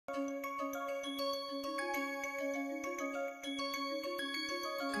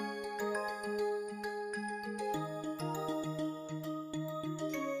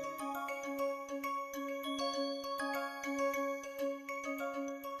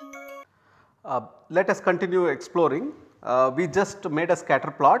Let us continue exploring. We just made a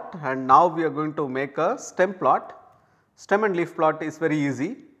scatter plot and now we are going to make a stem plot. Stem and leaf plot is very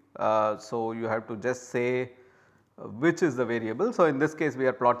easy. So, you have to just say which is the variable. So, in this case we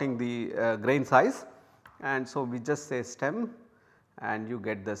are plotting the grain size and so we just say stem and you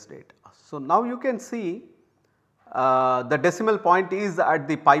get this data. So, now you can see the decimal point is at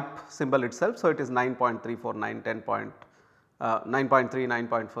the pipe symbol itself. So, it is 9.349, 10. 9.3,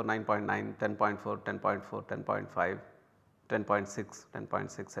 9.4, 9.9, 10.4, 10.4, 10.5, 10.6,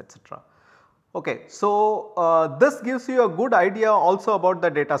 10.6 etc. Okay. So, this gives you a good idea also about the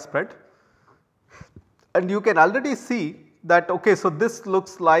data spread and you can already see that okay. So, this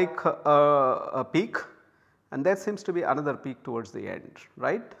looks like a peak and there seems to be another peak towards the end,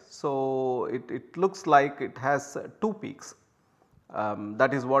 right. So, it looks like it has two peaks,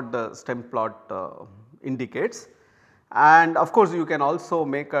 that is what the stem plot indicates. And of course, you can also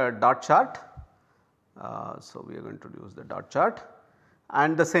make a dot chart. So, we are going to use the dot chart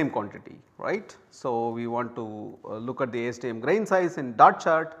and the same quantity, right. So, we want to look at the ASTM grain size in dot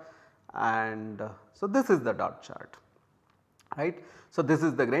chart and so this is the dot chart, right. So, this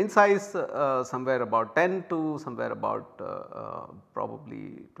is the grain size somewhere about 10 to somewhere about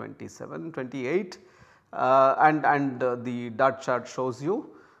probably 27, 28 and the dot chart shows you.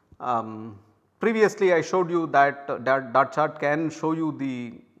 Previously I showed you that dot chart can show you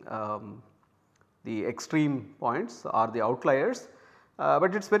the extreme points or the outliers,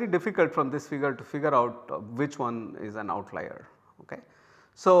 but it is very difficult from this figure to figure out which one is an outlier. Okay.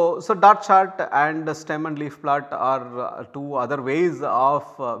 So, dot chart and stem and leaf plot are two other ways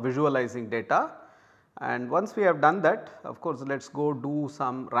of visualizing data and once we have done that, of course, let us go do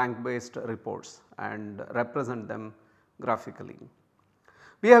some rank based reports and represent them graphically.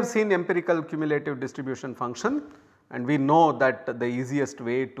 We have seen empirical cumulative distribution function and we know that the easiest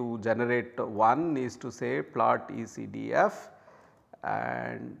way to generate one is to say plot ECDF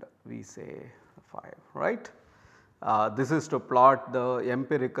and we say 5, right. This is to plot the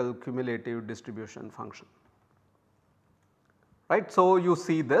empirical cumulative distribution function, right. So, you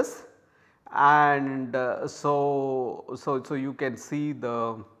see this and so you can see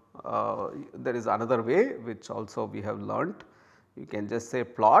the there is another way which also we have learnt. You can just say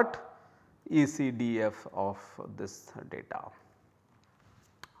plot ECDF of this data,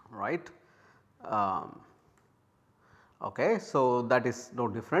 right. Okay. So, that is no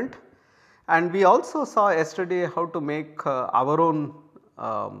different and we also saw yesterday how to make our own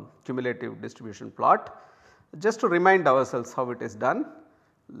cumulative distribution plot. Just to remind ourselves how it is done,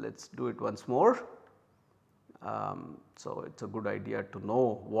 let us do it once more. So, it is a good idea to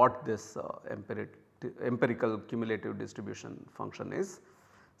know what this empirical cumulative distribution function is.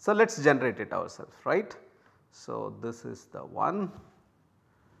 So, let us generate it ourselves, right. So, this is the one.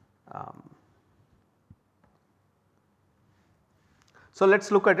 So, let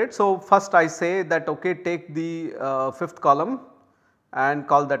us look at it. So, first I say that okay, take the 5th column and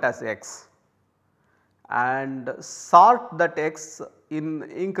call that as x and sort that x in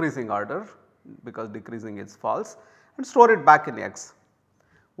increasing order because decreasing is false and store it back in x.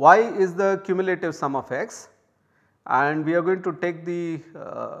 Y is the cumulative sum of x and we are going to take the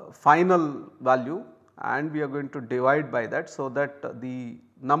final value and we are going to divide by that. So, that the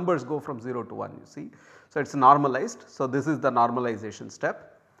numbers go from 0 to 1 you see. So, it is normalized. So, this is the normalization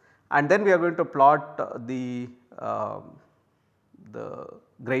step and then we are going to plot the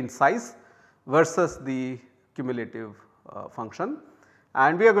grain size versus the cumulative function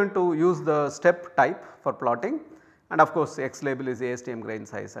and we are going to use the step type for plotting and of course, x label is ASTM grain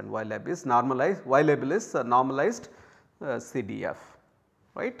size and y label is normalized CDF,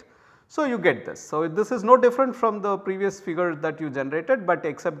 right. So, you get this. So, this is no different from the previous figure that you generated, but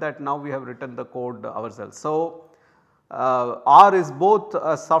except that now we have written the code ourselves. So, R is both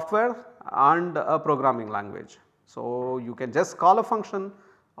a software and a programming language. So, you can just call a function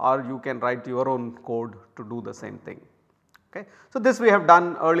or you can write your own code to do the same thing. Okay. So, this we have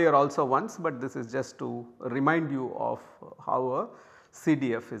done earlier also once, but this is just to remind you of how a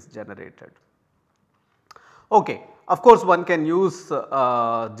CDF is generated. Okay. Of course, one can use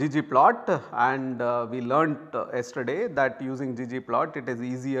ggplot and we learnt yesterday that using ggplot it is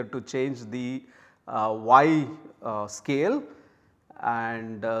easier to change the y scale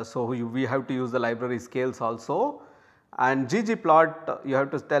and so we have to use the library scales also and ggplot you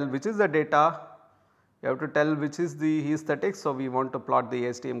have to tell which is the data, you have to tell which is the aesthetic. So, we want to plot the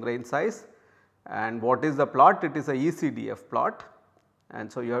ASTM grain size and what is the plot, it is a ECDF plot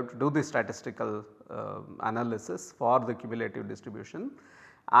and so you have to do the statistical analysis for the cumulative distribution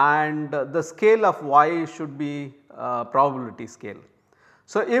and the scale of y should be probability scale.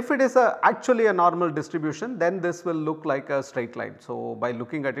 So, if it is actually a normal distribution, then this will look like a straight line. So, by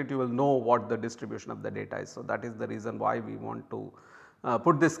looking at it you will know what the distribution of the data is. So, that is the reason why we want to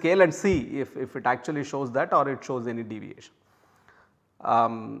put this scale and see if it actually shows that or it shows any deviation.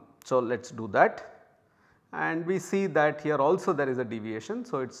 So, let us do that, and we see that here also there is a deviation.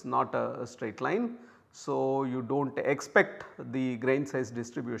 So, it is not a straight line. So, you do not expect the grain size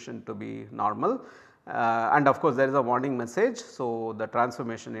distribution to be normal, and of course, there is a warning message. So, the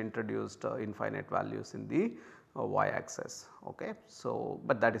transformation introduced infinite values in the y axis. Okay. So,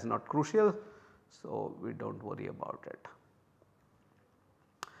 but that is not crucial. So, we do not worry about it.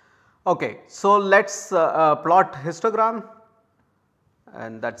 Okay. So, let us plot histogram,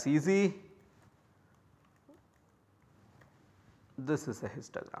 and that is easy. This is a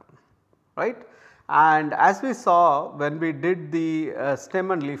histogram, right. And as we saw when we did the stem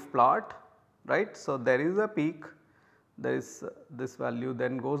and leaf plot, right. So, there is a peak, there is this value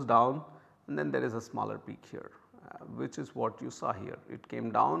then goes down, and then there is a smaller peak here, which is what you saw here. It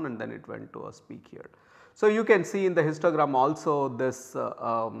came down and then it went to a peak here. So, you can see in the histogram also this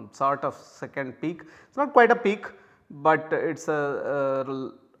sort of second peak. It is not quite a peak, but it is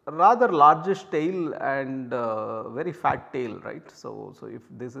a rather largish tail and very fat tail, right. So, if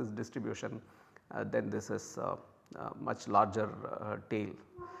this is distribution, then this is much larger tail,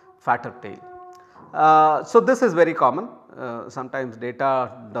 fatter tail. So, this is very common. Sometimes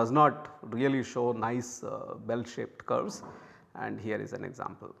data does not really show nice bell shaped curves, and here is an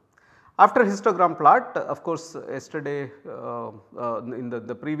example. After histogram plot, of course, yesterday in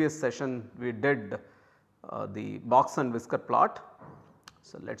the previous session we did the box and whisker plot.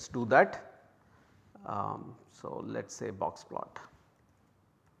 So, let us do that. So, let us say box plot,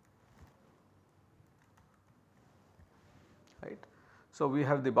 right. So, we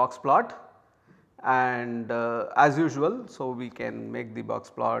have the box plot, and as usual, so we can make the box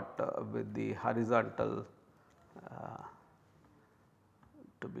plot with the horizontal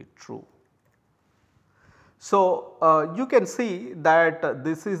to be true. So, you can see that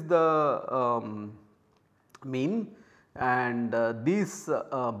this is the mean, and this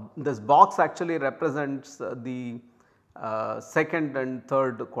box actually represents the second and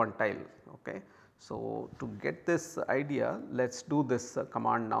third quantile. Okay. So, to get this idea, let us do this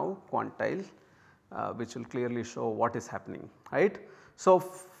command now, quantile, which will clearly show what is happening, right. So,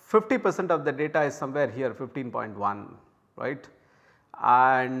 50% of the data is somewhere here 15.1, right,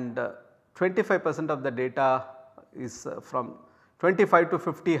 and 25% of the data is from 25 to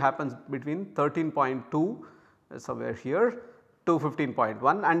 50 happens between 13.2 somewhere here to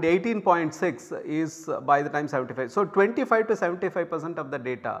 15.1, and 18.6 is by the time 75. So, 25 to 75% of the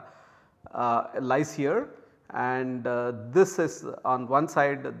data lies here, and this is on one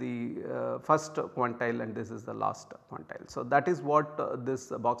side the first quantile and this is the last quantile. So, that is what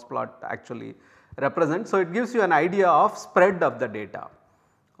this box plot actually represents. So, it gives you an idea of spread of the data.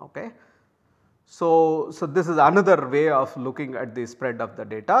 Okay. So, this is another way of looking at the spread of the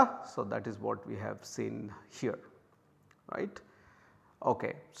data. So, that is what we have seen here, right.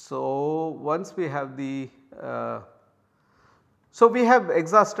 Okay. So, once we have the so we have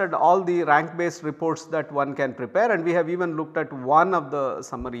exhausted all the rank based reports that one can prepare, and we have even looked at one of the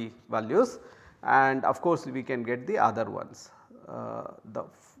summary values, and of course, we can get the other ones. The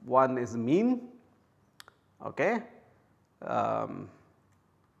one is mean, okay.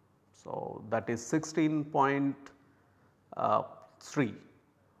 So, that is 16.3,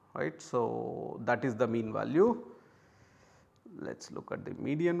 right. So, that is the mean value. Let us look at the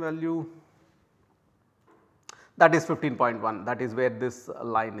median value, that is 15.1, that is where this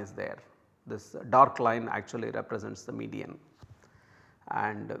line is there. This dark line actually represents the median,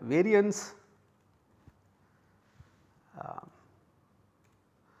 and variance.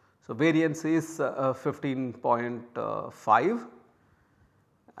 So, variance is 15.5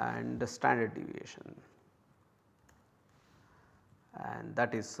 and the standard deviation, and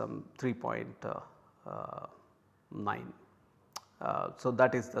that is some 3.9. So,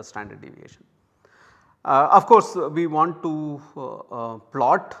 that is the standard deviation. Of course, we want to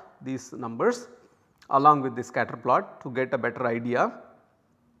plot these numbers along with the scatter plot to get a better idea.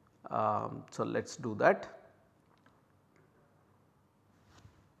 So, let us do that.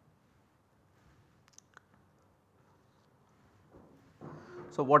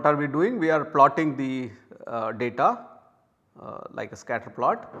 So, what are we doing? We are plotting the data like a scatter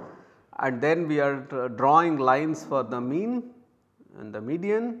plot, and then we are drawing lines for the mean and the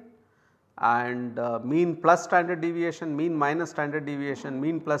median, and mean plus standard deviation, mean minus standard deviation,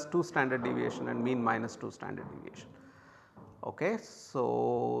 mean plus 2 standard deviation, and mean minus 2 standard deviation. Okay.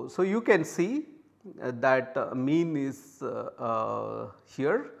 So, you can see that mean is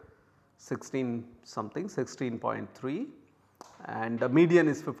here 16 something 16.3 and the median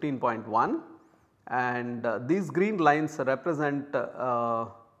is 15.1, and these green lines represent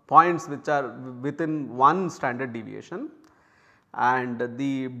points which are within one standard deviation, and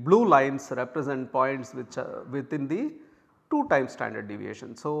the blue lines represent points which are within the 2 times standard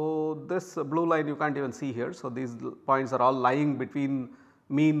deviation. So, this blue line you can't even see here. So, these points are all lying between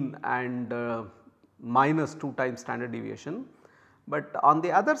mean and minus 2 times standard deviation. But on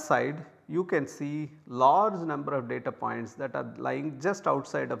the other side you can see large number of data points that are lying just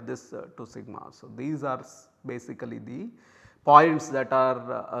outside of this 2 sigma. So, these are basically the points that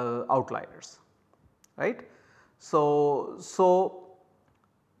are outliers, right. So,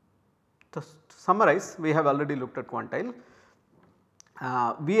 to summarize, we have already looked at quantile.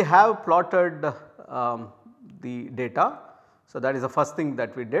 We have plotted the data. So, that is the first thing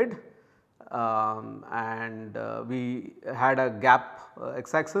that we did, and we had a gap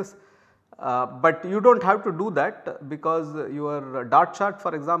x axis, but you do not have to do that because your dot chart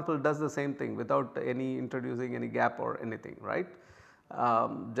for example does the same thing without any introducing any gap or anything, right.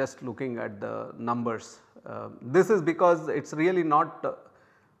 Just looking at the numbers. This is because it is really not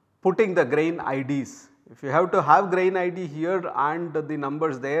putting the grain IDs. If you have to have grain ID here and the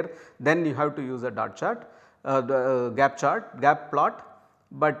numbers there, then you have to use a dot chart, the gap plot,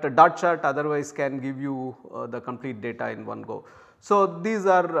 but a dot chart otherwise can give you the complete data in one go. So, these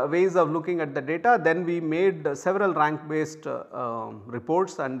are ways of looking at the data. Then we made several rank based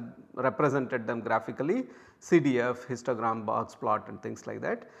reports and represented them graphically, CDF, histogram, box plot and things like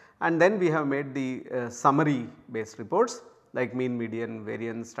that. And then we have made the summary based reports like mean, median,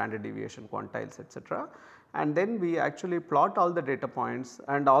 variance, standard deviation, quantiles, etc. And then we actually plot all the data points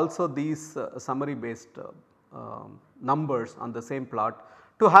and also these summary based numbers on the same plot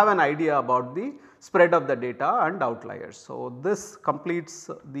to have an idea about the spread of the data and outliers. So, this completes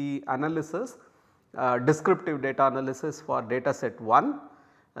the analysis, descriptive data analysis for data set 1.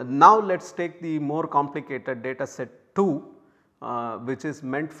 Now, let us take the more complicated data set 2, which is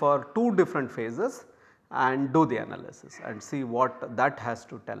meant for 2 different phases, and do the analysis and see what that has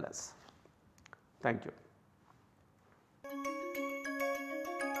to tell us. Thank you.